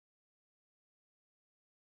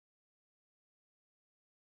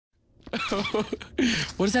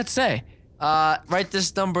What does that say? Write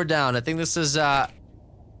this number down. I think this is I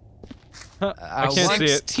can't see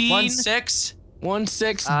it. 16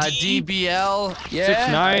 DBL.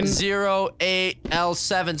 Yeah.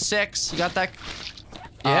 08L76. You got that?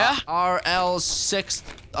 Yeah.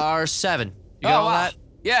 RL6R7. You got all that?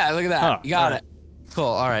 Yeah, look at that. Huh. You got it. Cool.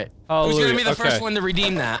 All right. Who's gonna be the first one to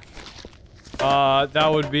redeem that? That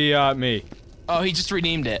would be me. Oh, he just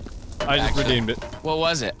redeemed it. I just redeemed it. What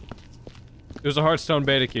was it? It was a Hearthstone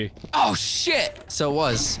beta key. Oh shit! So it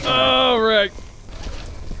was. Oh, right.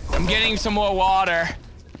 I'm getting some more water.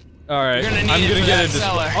 All right. You're gonna need I'm it gonna for get that into.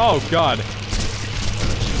 cellar. Oh God. I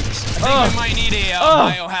think we might need a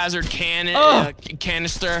biohazard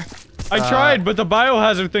canister. I tried, but the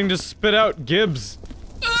biohazard thing just spit out Gibbs.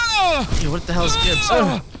 Hey, what the hell is Gibbs?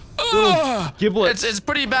 Giblets. It's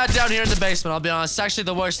pretty bad down here in the basement, I'll be honest. It's actually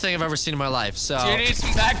the worst thing I've ever seen in my life, so... Do you need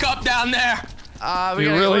some backup down there? We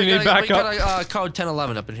really need backup? We got code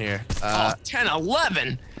 1011 up in here.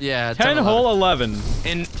 1011? Yeah, 10 hole 11.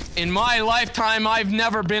 In my lifetime, I've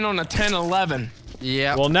never been on a 1011.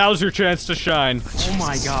 Yeah. Well, now's your chance to shine. Oh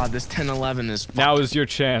my god, this 1011 is Now is your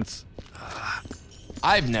chance.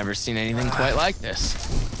 I've never seen anything quite like this.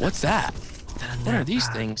 What's that? What are these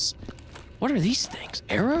things? What are these things?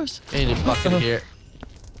 Arrows? Ain't a bucket here.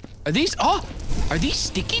 Are these? Oh, are these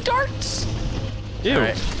sticky darts? Ew.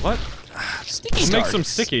 Right. What? Sticky What darts. makes them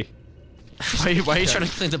sticky? Why are you trying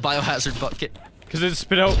to clean the biohazard bucket? Because it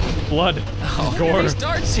spit out blood. What are these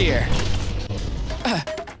darts here?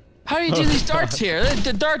 How do you do these darts here?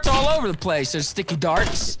 The darts all over the place. There's sticky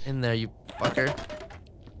darts. In there, you fucker.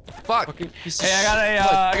 Fuck. Hey,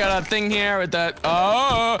 I got a thing here with that.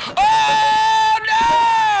 Oh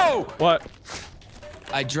no! What?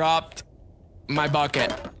 I dropped my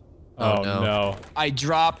bucket. Oh no. no. I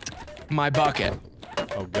dropped my bucket.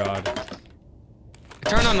 Oh God. I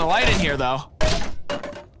turned on the light in here though.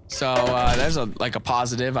 So there's like a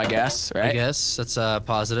positive, I guess, right? I guess that's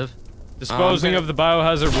positive. Disposing of the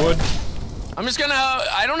biohazard wood. I'm just gonna.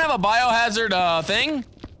 I don't have a biohazard thing,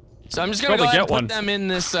 so I'm just gonna go ahead and put them in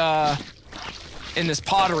this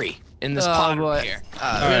pottery. In this pottery here. We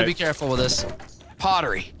gotta be careful with this.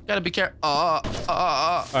 Pottery. Gotta be careful. All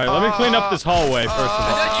right, let me clean up this hallway first of all.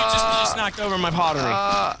 I thought you just knocked over my pottery.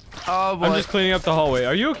 Oh boy. I'm just cleaning up the hallway.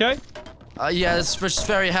 Are you okay? Yeah, it's just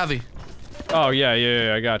very heavy. Oh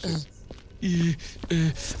yeah, I got you.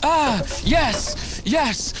 Yes,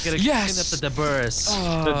 yes, Gotta yes. clean up the debris.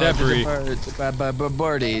 The debris.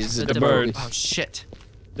 Birdies. The birds. Oh shit.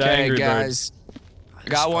 The Okay, angry guys. birds.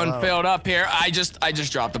 Got one filled up here. I just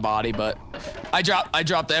dropped the body, but I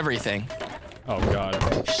dropped everything. Oh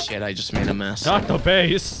God. Shit, I just made a mess. Not the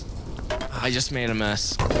base. I just made a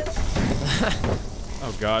mess.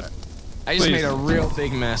 Oh God. I just Please. made a real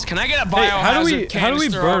big mess. Can I get a Hey, biohazard how do we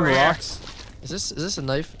canister burn over here? rocks? Is this a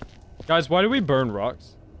knife? Guys, why do we burn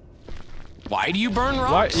rocks? Why do you burn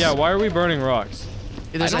rocks? Why are we burning rocks?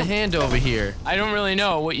 Hey, there's a hand over here. I don't really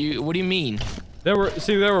know what do you mean? There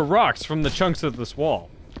were rocks from the chunks of this wall.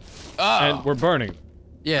 Oh. And we're burning.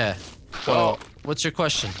 Yeah. So What's your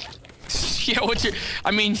question? Yeah, I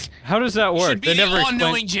mean, how does that work? should be They never the explain.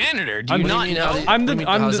 all-knowing janitor. Do you not know?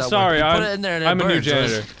 Sorry, Put it in there and it I'm a new burns,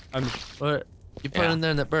 right? janitor. What? You put it in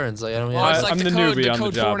there and it burns. Like I don't. Well, it's like I'm the the code, newbie the on the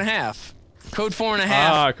code job. 4.5. Code 4.5.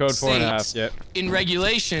 Ah, code 4.5. states, Yep. In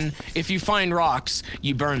regulation, if you find rocks,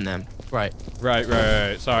 you burn them. Right.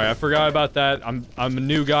 Right. Sorry, I forgot about that. I'm a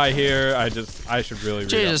new guy here. I should really read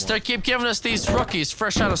Jesus, up they more. keep giving us these rookies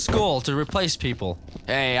fresh out of school to replace people.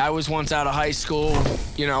 Hey, I was once out of high school,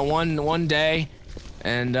 you know, one day,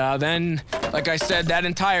 and then, like I said, that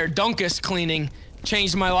entire Dunkus cleaning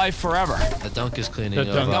changed my life forever. The Dunkus cleaning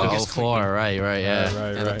The of Dunkus 04, right, yeah.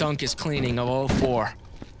 Right. And the Dunkus cleaning of 04.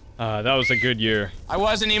 That was a good year. I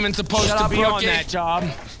wasn't even supposed Shut to up, be on rookie. that job.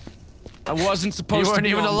 I wasn't supposed You to weren't be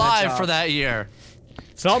even on alive that for job. that year.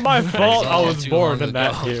 It's not my fault I was too born long in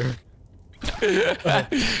that ago. year.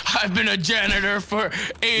 I've been a janitor for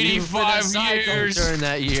 85 years. During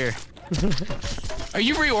that year. Are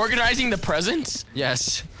you reorganizing the presents?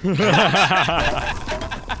 Yes. I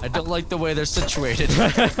don't like the way they're situated.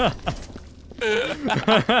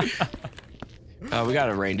 Oh, we got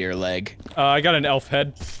a reindeer leg. I got an elf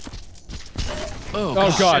head. Oh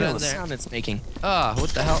God. What the sound it's making. What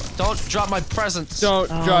the hell? Don't drop my presents. Don't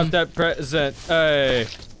drop that present. Hey.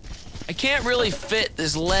 I can't really fit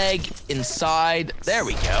this leg inside. There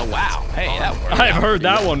we go. Wow. Hey, that worked. I've heard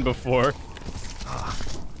that one before.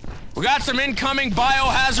 We got some incoming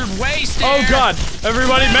biohazard waste here. Oh God!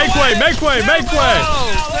 Everybody, make way! Make way! Make way!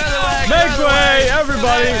 Make way,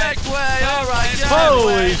 everybody! Make way! All right.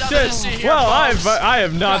 Holy shit! Well, I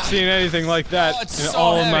have not seen anything like that in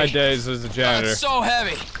all of my days as a janitor. It's so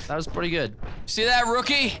heavy. That was pretty good. See that,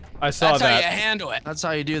 rookie? I saw That's that. how you handle it. That's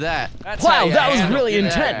how you do that. That's how you handle it.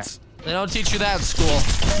 intense. They don't teach you that in school.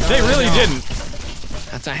 They really didn't.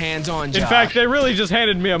 That's a hands-on job. In fact, they really just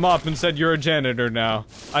handed me a mop and said, "You're a janitor now."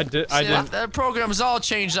 I didn't. That program's all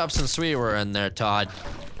changed up since we were in there, Todd.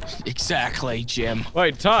 Exactly, Jim.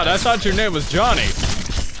 Wait, Todd, I thought your name was Johnny.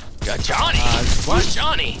 Johnny? Who's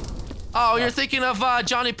Johnny? Oh, you're thinking of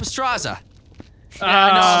Johnny Pastraza.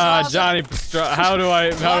 Johnny Pastrana. How do I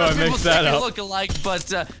mix that up? Look alike, but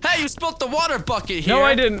hey, you spilt the water bucket here. No,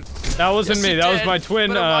 I didn't. That wasn't me. That was my twin.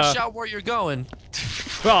 Better watch out where you're going.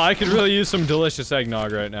 Well, I could really use some delicious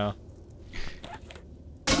eggnog right now.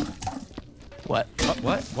 What?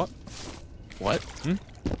 What? What? What? Hmm?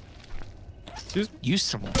 Excuse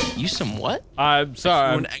me? You some what? I'm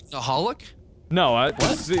sorry. You an eggnoholic? No,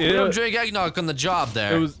 You don't drink eggnog on the job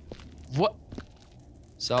there. It was. What?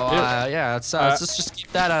 So, yeah, let's just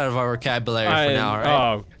keep that out of our vocabulary for now, right?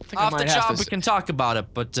 Oh. Off the job, we can talk about it,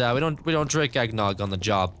 but we don't drink eggnog on the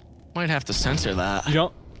job. Might have to censor that. You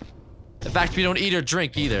don't. In fact, we don't eat or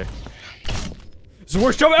drink either. It's the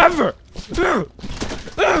worst job ever!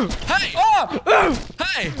 Hey!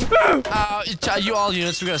 Hey! You all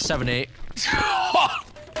units, we got a 7-8.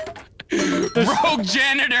 Rogue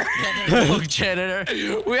janitor! Rogue janitor.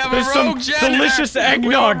 We have There's a rogue some janitor! delicious We have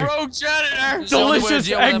eggnog! a rogue janitor!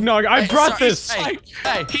 Delicious eggnog! I brought this! Hey!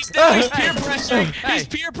 He's peer pressuring! He's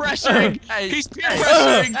peer pressuring! He's peer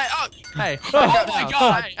pressuring! Hey! Oh my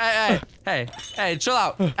god! Hey! Chill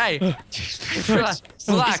out! Hey!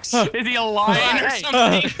 Relax! Is he a lion or Hey.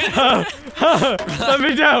 something? Let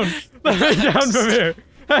me down! Let me down from here!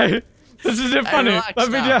 Hey! This isn't funny! Relax Let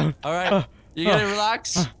me now. down! Alright? You gonna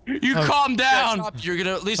relax? You calm down! You're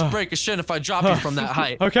gonna at least break a shin if I drop you from that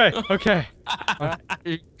height. Okay, okay.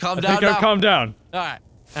 You calm I down think now? I'll calm down. Alright.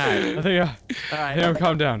 I think I'm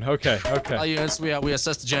calm down. Okay, okay. All units, we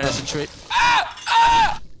assess the janitor situation.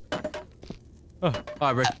 Oh.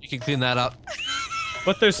 Alright, Rick, you can clean that up.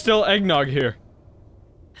 But there's still eggnog here.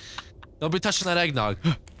 Don't be touching that eggnog.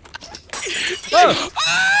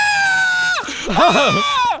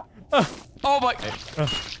 Oh my...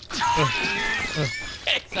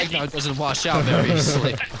 Eggnog doesn't wash out very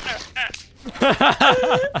easily.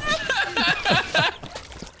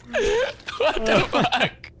 What the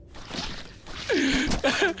fuck?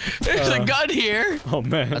 There's a gun here. Oh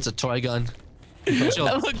man. That's a toy gun.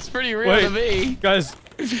 That looks pretty real to me. Guys.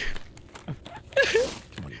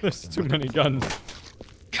 There's too many guns.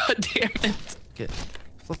 God damn it. Okay.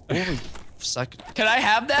 Flip over, second. Can I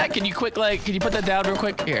have that? Can you put that down real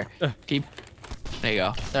quick? Here. Keep. There you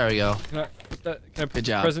go. There we go. Can I put Good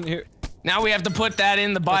job. present here? Now we have to put that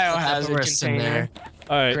in the biohazard wrist in container.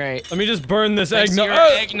 All right. Great. Let me just burn this Thanks to eggnog. your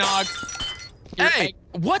eggnog. Hey!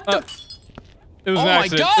 What the? It was Oh an my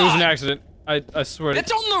accident. It was an God! accident. I swear.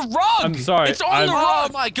 It's on the rug. I'm sorry. It's on the Oh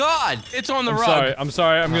rug. my god! It's on the I'm rug. sorry. I'm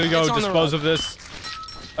sorry. I'm gonna go It's on the dispose rug. of this.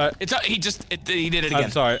 He did it again.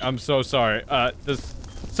 I'm sorry. I'm so sorry.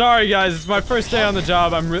 Sorry guys. It's my first day on the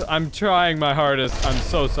job. I'm trying my hardest. I'm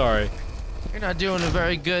so sorry. You're not doing a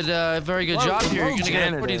very good job here. You're gonna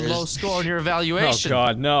get a pretty low score on your Oh evaluation.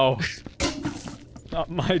 God, no. Not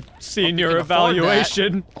my senior can afford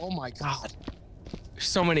evaluation. Oh my god. There's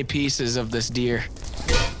so many pieces of this deer.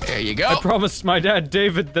 There you go. I promised my dad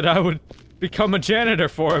David that I would become a janitor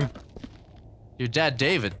for him. Your dad,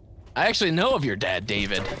 David. I actually know of your dad,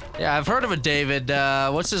 David. Yeah, I've heard of a David.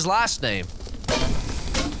 What's his last name?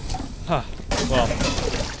 Huh. Well,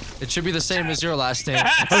 It should be the same as your last name.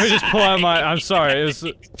 let me just pull out my. I'm sorry.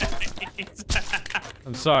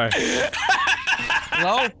 I'm sorry.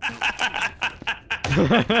 Hello?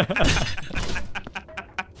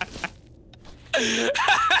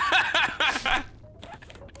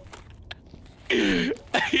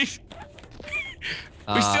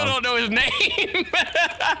 We still don't know his name.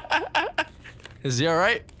 Is he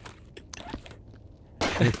alright?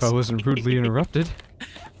 If I wasn't rudely interrupted.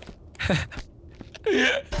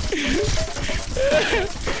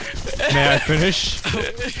 May I finish?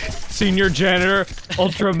 Senior janitor,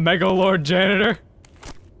 ultra mega lord janitor.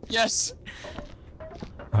 Yes.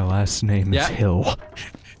 My last name is Hill.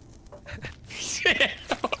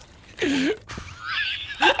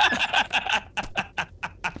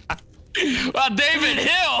 Well, David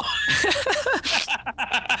Hill.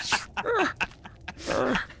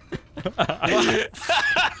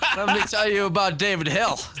 Well, Let me tell you about David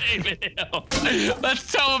Hill. David Hill.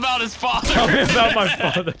 Let's tell him about his father. Tell me about my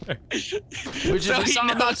father. We just saw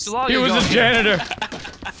about so long He was ago. a janitor.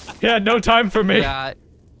 He had no time for me. Yeah.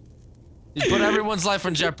 He put everyone's life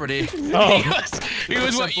in jeopardy. Oh. He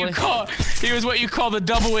was what you call the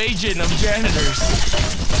double agent of janitors.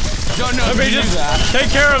 Don't know Let if me you just knew that. take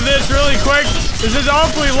care of this really quick. This is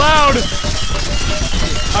awfully loud.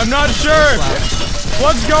 I'm not sure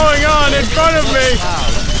what's going on in front of me.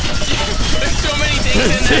 There's so many things in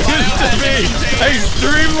It there. seems to be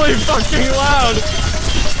extremely fucking loud.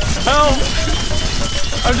 Help!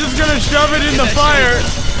 I'm just gonna shove it in the fire.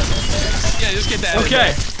 Yeah, just get that in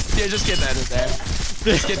Okay. there. Yeah, just get that in there.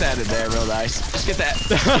 Just get that in there real nice. Just get that.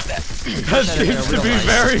 That seems to be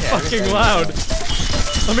very fucking loud.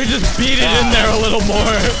 Let me just beat it in there a little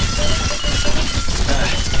more.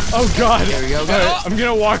 Oh god. Here we go. Alright, I'm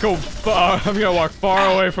gonna walk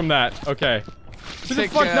far away from that. Okay. Who the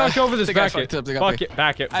fuck knocked over this bucket?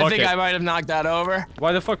 Back it. I think I might have knocked that over.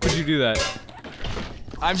 Why the fuck would you do that?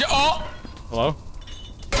 I'm just. Oh! Hello?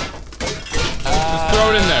 Just throw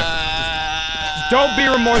it in there. Don't be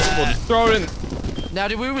remorseful. Just throw it in. Now,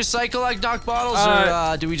 did we recycle like Doc bottles,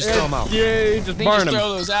 or do we just throw them out? Yeah, just burn Just them. throw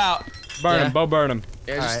those out. Burn them. Bo burn them.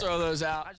 Yeah, just Alright. throw those out.